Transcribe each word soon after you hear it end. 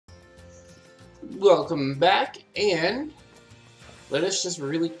Welcome back, and let us just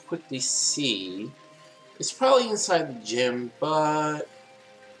really quickly see. It's probably inside the gym, but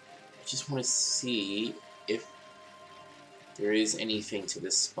just want to see if there is anything to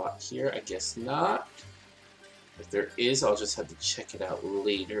this spot here. I guess not. If there is, I'll just have to check it out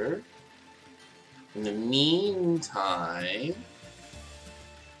later. In the meantime,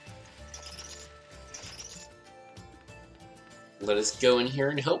 let us go in here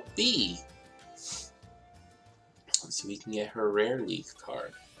and help Bee, so we can get her rare league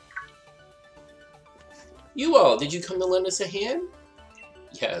card. You all, did you come to lend us a hand?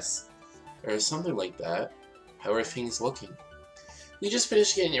 Yes, or something like that. How are things looking? We just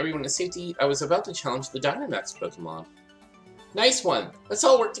finished getting everyone to safety. I was about to challenge the Dynamax Pokemon. Nice one! Let's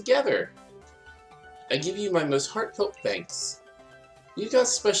all work together! I give you my most heartfelt thanks. We've got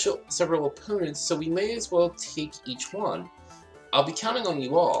several opponents, so we may as well take each one. I'll be counting on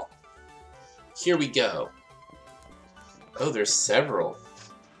you all. Here we go. Oh, there's several.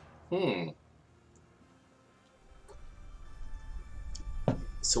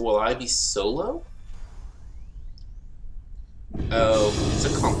 So will I be solo? Oh, it's a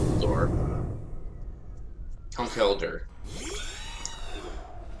Conkeldurr.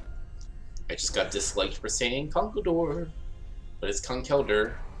 I just got disliked for saying Conkeldurr, but it's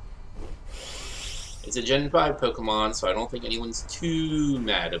Conkeldurr. It's a Gen 5 Pokemon, so I don't think anyone's too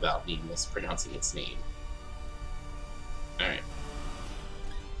mad about me mispronouncing its name. Alright.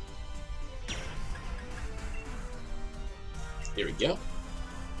 Here we go.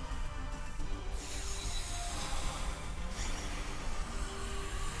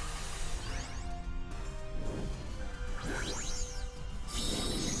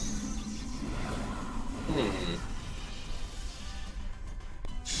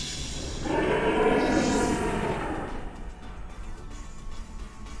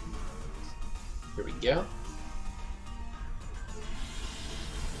 Here we go.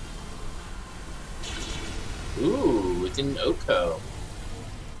 Ooh, it's an Oko.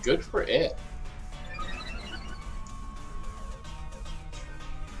 Good for it.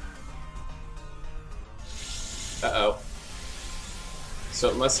 Uh-oh. So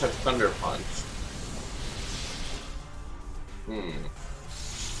it must have Thunder Punch.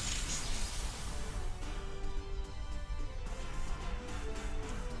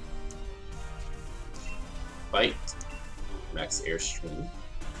 Bite. Max Airstream.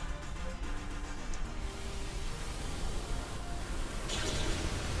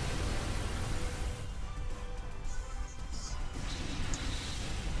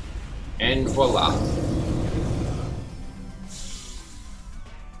 And voila.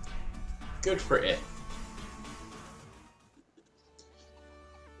 Good for it.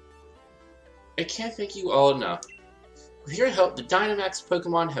 I can't thank you all enough. With your help, the Dynamax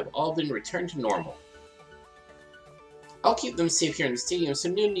Pokemon have all been returned to normal. I'll keep them safe here in the stadium, so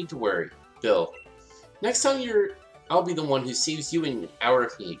no need to worry. Bill. Next time I'll be the one who saves you in an hour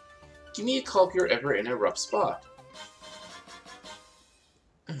of need. Give me a call if you're ever in a rough spot.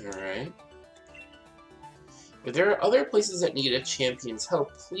 Alright. If there are other places that need a champion's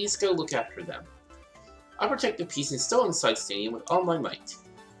help, please go look after them. I'll protect the peace and still inside stadium with all my might.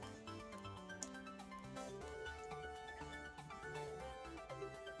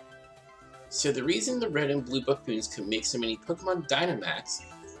 So the reason the red and blue buffoons could make so many Pokemon Dynamax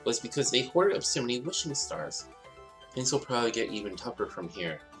was because they hoarded up so many wishing stars. Things will probably get even tougher from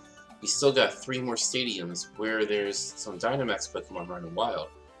here. We still got 3 more stadiums where there's some Dynamax Pokemon running wild.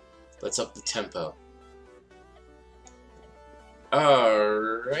 Let's up the tempo.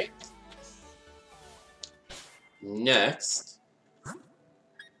 Alright. Next,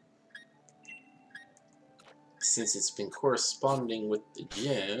 since it's been corresponding with the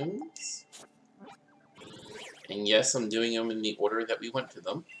gyms, and yes, I'm doing them in the order that we went to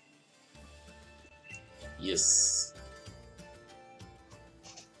them. Yes.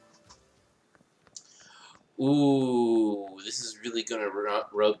 Ooh, this is really gonna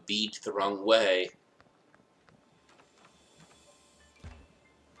rub Bee the wrong way.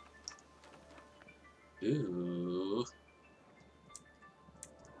 Ooh.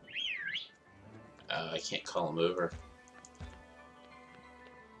 I can't call him over.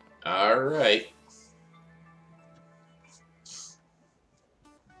 Alright.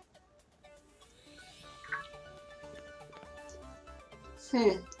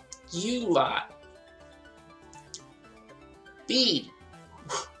 You lot. Bee,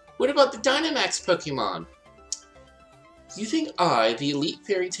 what about the Dynamax Pokemon? You think I, the Elite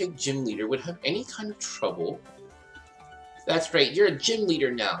Fairy Type Gym Leader, would have any kind of trouble? That's right, you're a gym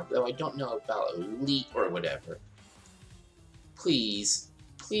leader now, though I don't know about elite or whatever. Please,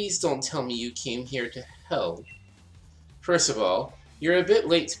 Please don't tell me you came here to help. First of all, you're a bit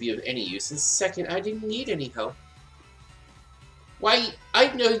late to be of any use, and second, I didn't need any help. Why, I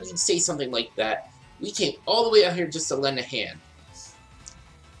know you'd say something like that. We came all the way out here just to lend a hand.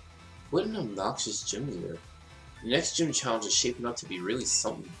 What an obnoxious gym leader. The next gym challenge is shaping up to be really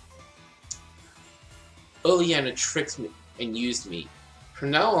something. Oleana tricked me and used me.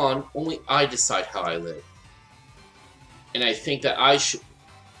 From now on, only I decide how I live. And I think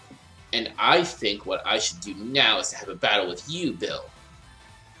what I should do now is to have a battle with you, Bill.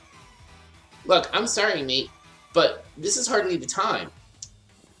 Look, I'm sorry, mate, but this is hardly the time.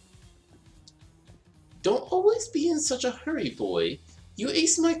 Don't always be in such a hurry, boy. You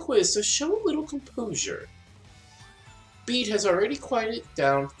aced my quiz, so show a little composure. Beat has already quieted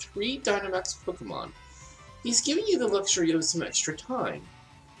down 3 Dynamax Pokemon. He's giving you the luxury of some extra time.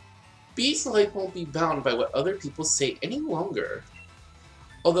 Beat's life won't be bound by what other people say any longer.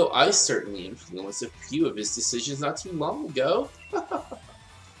 Although I certainly influenced a few of his decisions not too long ago.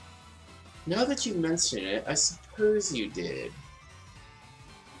 Now that you mention it, I suppose you did.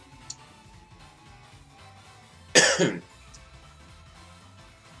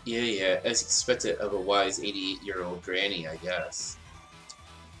 Yeah, as expected of a wise 88-year-old granny, I guess.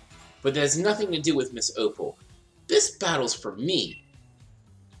 But that has nothing to do with Miss Opal. This battle's for me.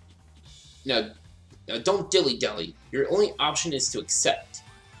 Now don't dilly-dally. Your only option is to accept.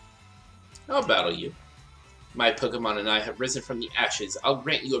 I'll battle you. My Pokemon and I have risen from the ashes. I'll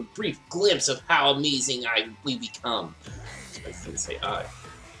grant you a brief glimpse of how amazing we become. I didn't say I.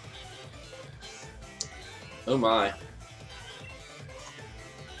 Oh my.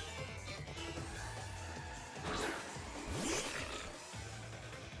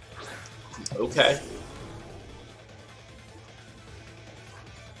 Okay.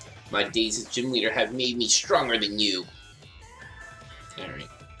 My days as gym leader have made me stronger than you. Alright.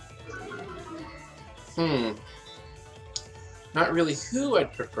 Not really who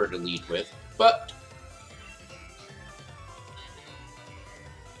I'd prefer to lead with, but...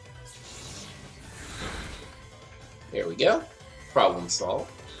 There we go. Problem solved.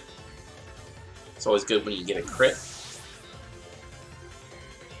 It's always good when you get a crit.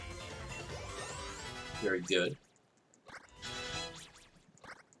 Very good.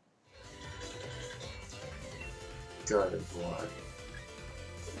 God of War.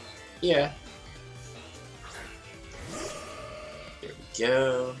 Yeah. There we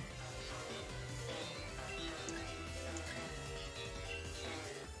go.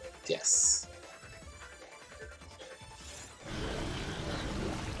 Yes.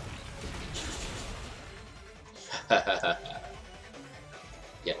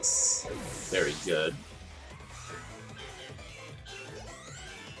 Yes. Very good.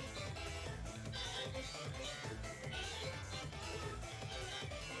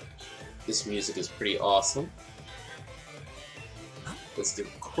 This music is pretty awesome. Let's give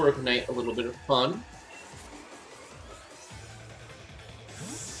Corviknight a little bit of fun.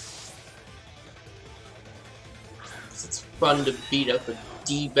 It's fun to beat up a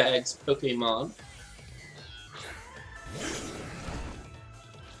D-Bags Pokemon.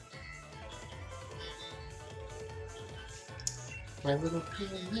 My little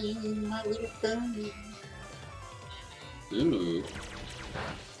pony, my little pony. Ooh.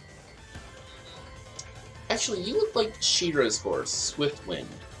 Actually, you look like Shira's horse, Swiftwind.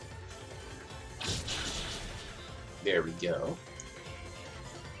 There we go.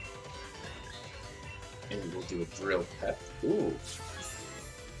 And we'll do a Drill Peck. Ooh.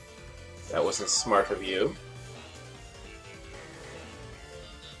 That wasn't smart of you.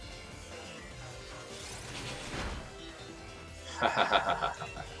 Ha ha ha ha ha ha.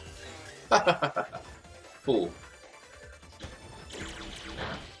 Ha ha ha ha. Fool.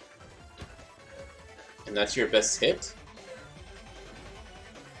 And that's your best hit?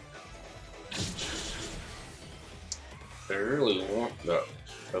 I really want that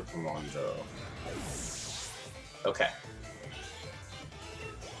Pokemon though. Okay.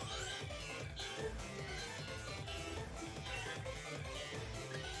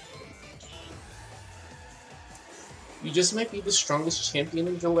 You just might be the strongest champion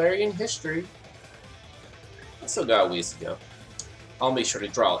in Galarian history. I still got a ways to go. I'll make sure to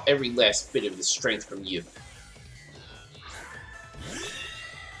draw every last bit of the strength from you.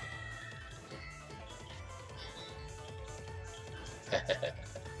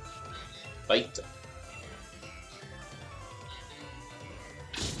 Fight.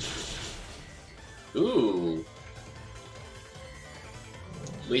 Ooh.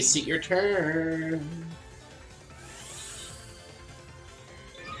 Wait, your turn.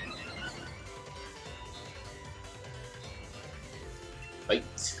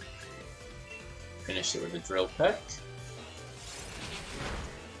 fight. Finish it with a drill peck.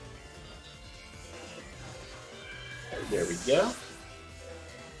 There we go.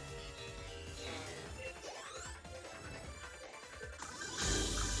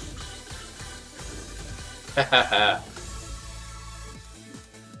 Hahaha.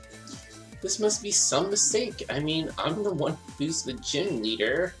 This must be some mistake. I mean, I'm the one who's the gym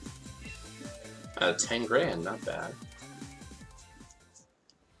leader. 10 grand, not bad.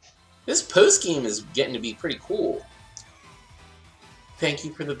 This post-game is getting to be pretty cool. Thank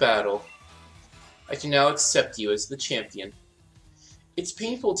you for the battle. I can now accept you as the champion. It's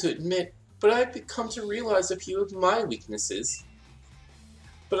painful to admit, but I've come to realize a few of my weaknesses.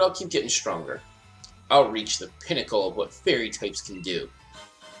 But I'll keep getting stronger. I'll reach the pinnacle of what fairy types can do.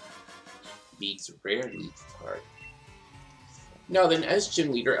 League's rare league card. Now then, as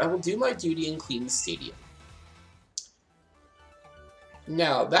gym leader, I will do my duty and clean the stadium.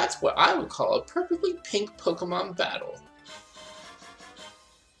 Now, that's what I would call a perfectly pink Pokemon battle.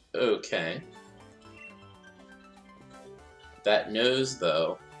 Okay. That nose,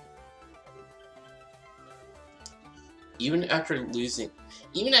 though. Even after losing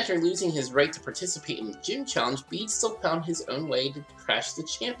his right to participate in the gym challenge, Bede still found his own way to crash the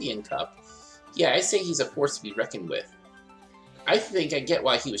Champion Cup. Yeah, I say he's a force to be reckoned with. I think I get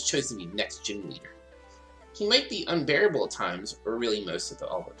why he was chosen to be next gym leader. He might be unbearable at times, or really most of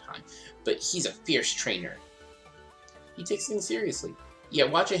all the time, but he's a fierce trainer. He takes things seriously. Yeah,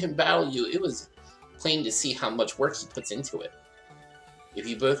 watching him battle you, it was plain to see how much work he puts into it. If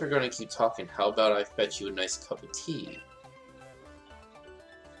you both are going to keep talking, how about I fetch you a nice cup of tea?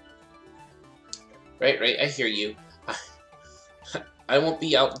 Right, I hear you. I won't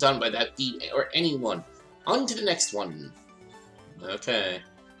be outdone by that Bede or anyone. On to the next one. Okay.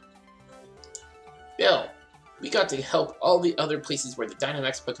 Bill, we got to help all the other places where the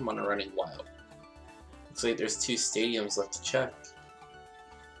Dynamax Pokemon are running wild. Looks like there's 2 stadiums left to check.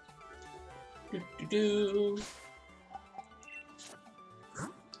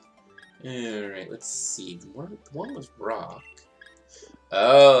 Alright, let's see. One was rock.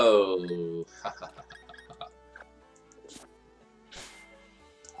 Oh.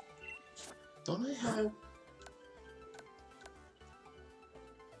 Don't I have...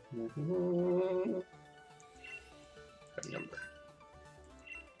 What number?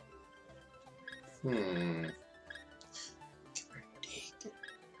 I mean,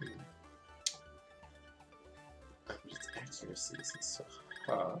 accuracy isn't so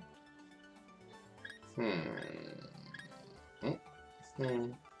hot.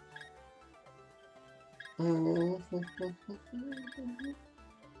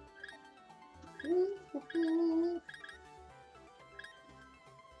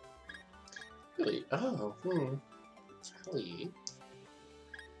 Really? Oh, Tally.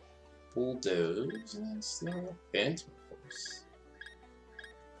 Bulldoze. That's not a Phantom Force.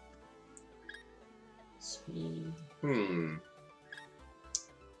 Sweet.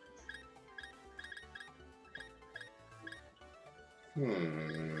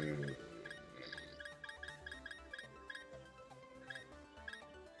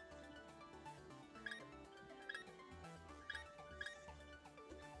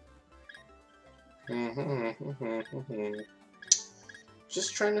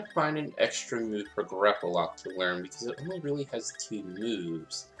 Just trying to find an extra move for Grapploct to learn because it only really has 2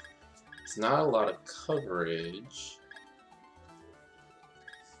 moves. It's not a lot of coverage.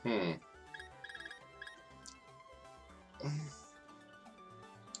 I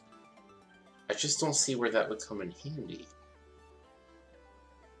just don't see where that would come in handy.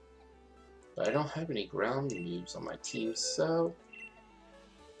 But I don't have any ground moves on my team, so...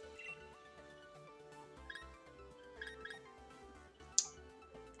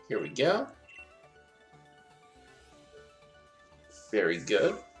 Here we go. Very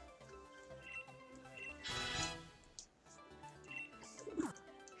good.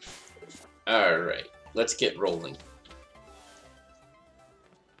 Alright, let's get rolling.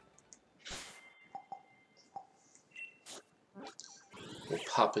 We'll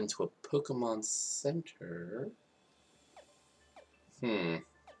pop into a Pokemon Center.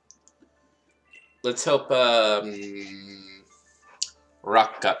 Let's help,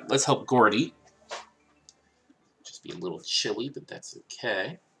 let's help Gordy. Just be a little chilly, but that's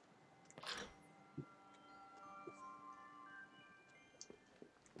okay.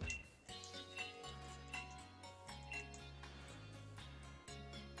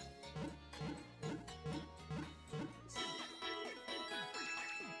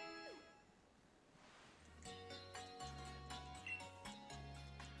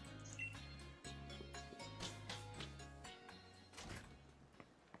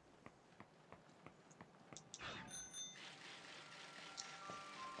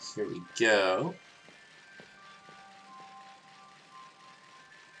 Here we go.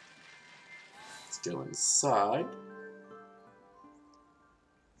 Let's go inside.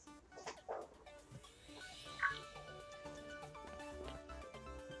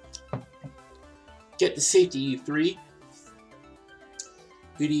 Get to safety, you three.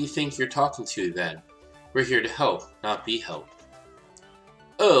 Who do you think you're talking to, then? We're here to help, not be helped.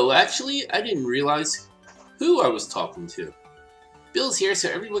 Oh, actually, I didn't realize who I was talking to. Bill's here so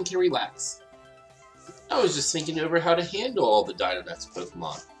everyone can relax. I was just thinking over how to handle all the Dynamax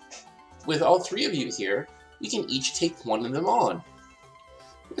Pokemon. With all three of you here, we can each take one of them on.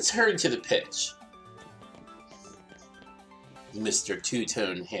 Let's hurry to the pitch. Mr.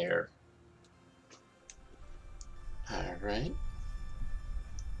 Two-Tone Hair. Alright.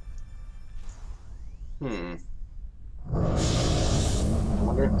 I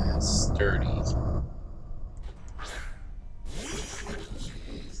wonder if that's sturdy.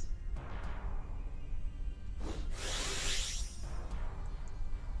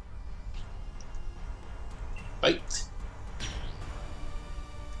 Bite.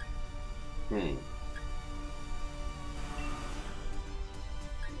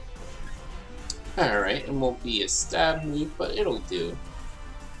 Alright, it won't be a stab move, but it'll do.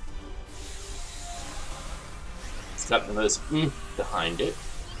 It's got the most behind it.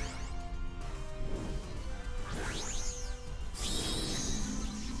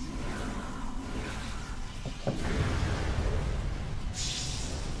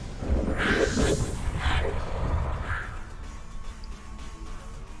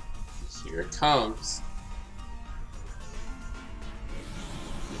 Here it comes.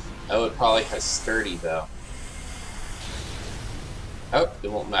 Oh, it probably has sturdy though. Oh,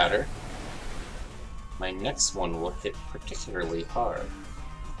 it won't matter. My next one will hit particularly hard.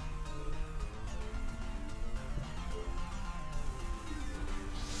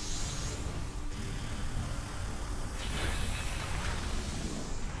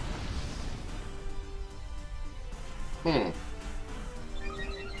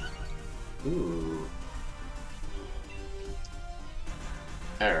 Ooh.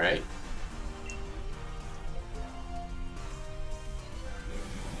 Alright.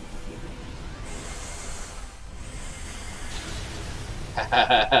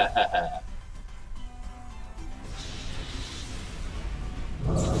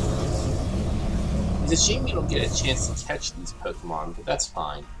 It's a shame you don't get a chance to catch these Pokemon, but that's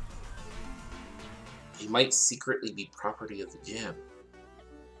fine. They might secretly be property of the gym.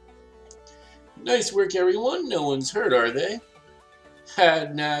 Nice work, everyone. No one's hurt, are they?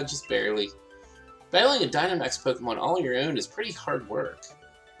 Nah, just barely. Battling a Dynamax Pokemon all on your own is pretty hard work.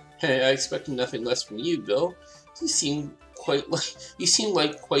 Hey, I expected nothing less from you, Bill. You seem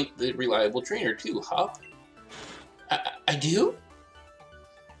like quite the reliable trainer too, Hop. I do?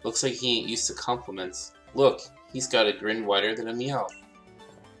 Looks like he ain't used to compliments. Look, he's got a grin wider than a Meowth.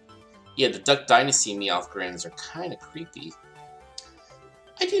 Yeah, the Duck Dynasty Meowth grins are kinda creepy.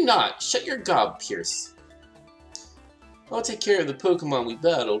 I do not. Shut your gob, Pierce. I'll take care of the Pokemon we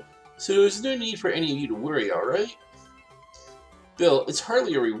battled, so there's no need for any of you to worry, alright? Bill, it's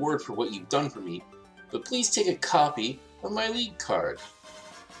hardly a reward for what you've done for me, but please take a copy of my league card.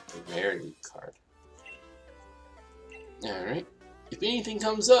 A rare league card. Alright. If anything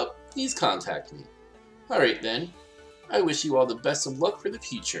comes up, please contact me. Alright then. I wish you all the best of luck for the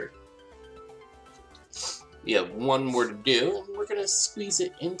future. We have one more to do, and we're gonna squeeze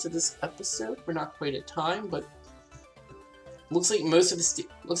it into this episode. We're not quite at time, but looks like most of the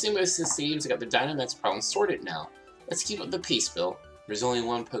stadiums got the Dynamax problem sorted now. Let's keep up the pace, Bill. There's only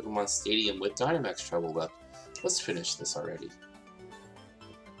one Pokemon Stadium with Dynamax trouble left. Let's finish this already.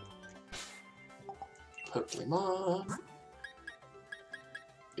 Pokemon.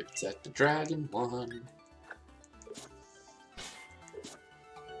 It's at the Dragon one.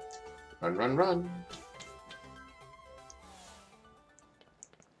 Run, run, run.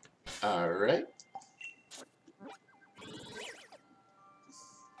 Alright.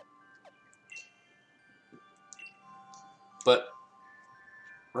 But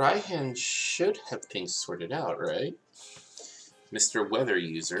Raihan should have things sorted out, right? Mr. Weather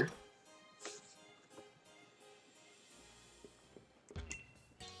User.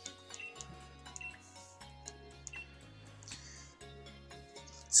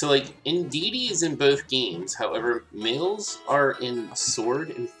 So, like, Indeedee is in both games. However, males are in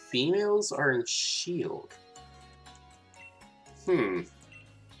Sword and females are in Shield.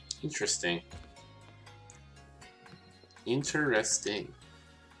 Interesting. Interesting.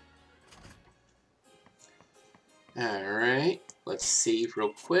 Alright, let's save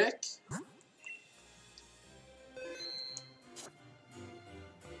real quick.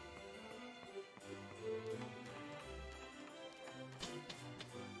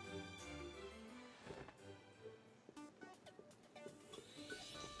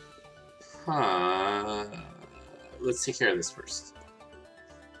 Huh. Let's take care of this first.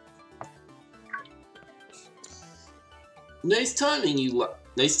 Nice timing, you lot.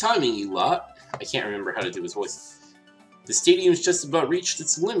 Nice timing, you lot. I can't remember how to do his voice. The stadium's just about reached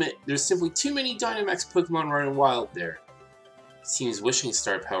its limit. There's simply too many Dynamax Pokemon running wild there. Seems Wishing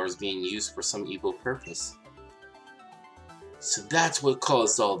Star power is being used for some evil purpose. So that's what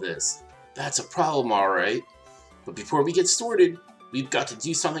caused all this. That's a problem, alright. But before we get started, we've got to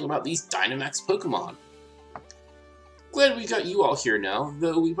do something about these Dynamax Pokemon. Glad we got you all here now,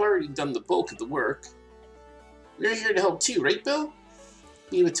 though we've already done the bulk of the work. We're here to help too, right, Bill?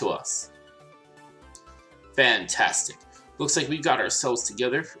 Leave it to us. Fantastic. Looks like we've got ourselves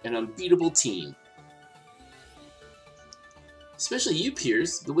together an unbeatable team. Especially you,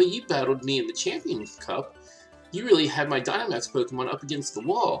 Piers. The way you battled me in the Champion Cup, you really had my Dynamax Pokemon up against the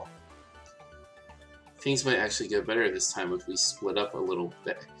wall. Things might actually get better this time if we split up a little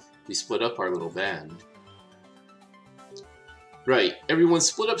bit. We split up our little band. Right, everyone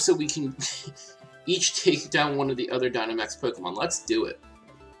split up so we can each take down one of the other Dynamax Pokemon. Let's do it.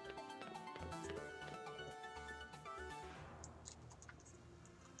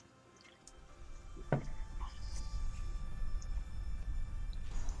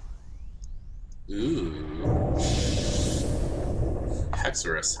 Ooh.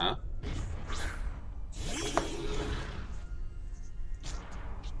 Haxorus, huh?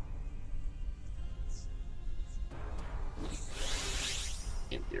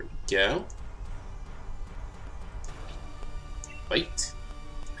 And there we go. Bite.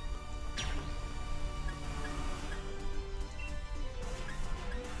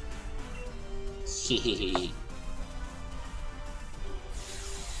 Hehehe.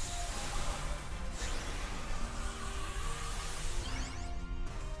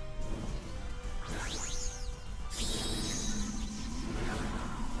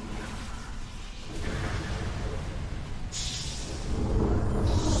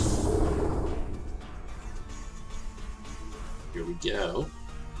 Here we go.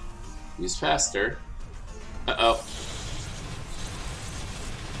 Who's faster? Uh-oh.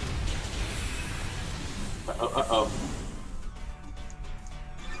 Uh-oh, uh-oh.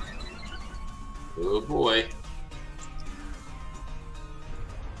 Oh boy.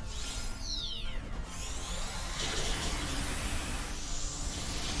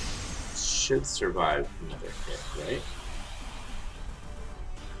 Should survive another hit, right?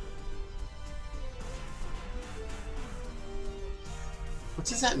 What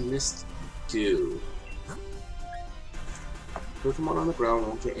does that mist do? Pokemon on the ground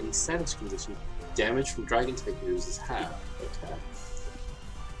won't get any status condition. Damage from Dragon type moves is half. Okay.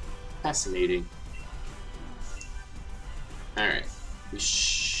 Fascinating. Alright. We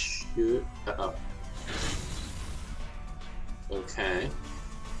should. Uh-oh. Okay.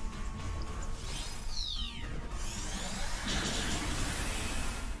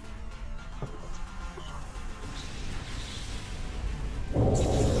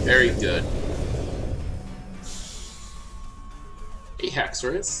 Very good. A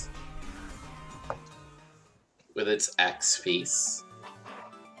Haxorus with its axe face.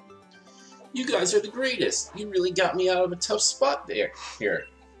 You guys are the greatest. You really got me out of a tough spot there. Here.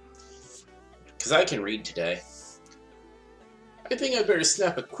 Because I can read today. I think I better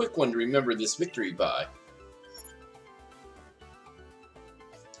snap a quick one to remember this victory by.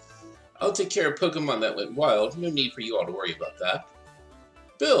 I'll take care of Pokemon that went wild. No need for you all to worry about that.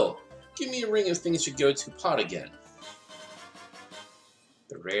 Bill, give me a ring if things should go to pot again.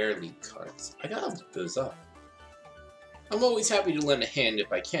 The rare league cards. I gotta look those up. I'm always happy to lend a hand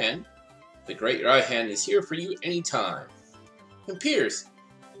if I can. The Great Right Hand is here for you anytime. And Piers,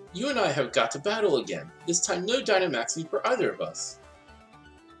 you and I have got to battle again. This time no Dynamaxing for either of us.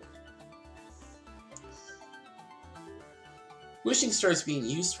 Wishing Star is being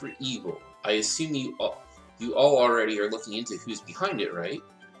used for evil. I assume you all already are looking into who's behind it, right?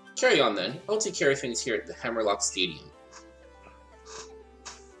 Carry on then. I'll take care of things here at the Hammerlock Stadium.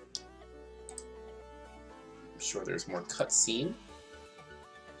 I'm sure there's more cutscene.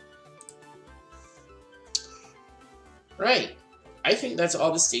 Right. I think that's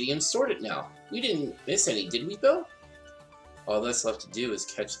all the stadium's sorted now. We didn't miss any, did we, Bill? All that's left to do is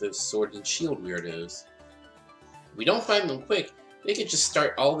catch those sword and shield weirdos. If we don't find them quick, they could just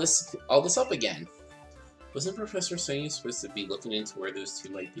start all this up again. Wasn't Professor Sonia supposed to be looking into where those two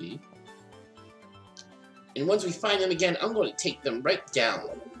might be? And once we find them again, I'm going to take them right down.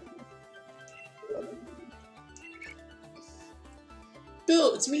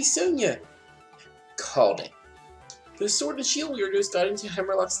 Bill, it's me, Sonia. Called it. Those sword and shield weirdos got into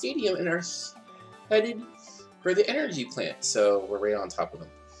Hammerlock Stadium and are headed for the energy plant, so we're right on top of them.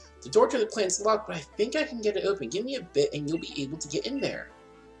 The door to the plant's locked, but I think I can get it open. Give me a bit and you'll be able to get in there.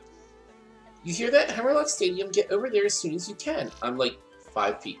 You hear that? Hammerlock Stadium, get over there as soon as you can. I'm like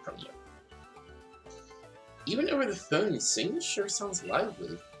 5 feet from you. Even over the phone, singing sure sounds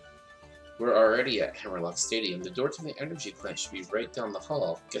lively. We're already at Hammerlock Stadium. The door to the energy plant should be right down the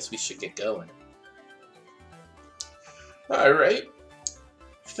hall. Guess we should get going. Alright.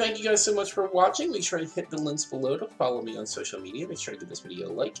 Thank you guys so much for watching. Make sure to hit the links below to follow me on social media. Make sure to give this video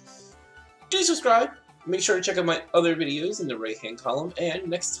a like. Do subscribe. Make sure to check out my other videos in the right-hand column. And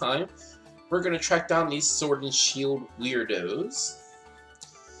next time, we're going to track down these Sword and Shield weirdos.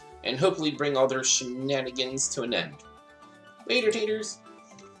 And hopefully bring all their shenanigans to an end. Later, taters!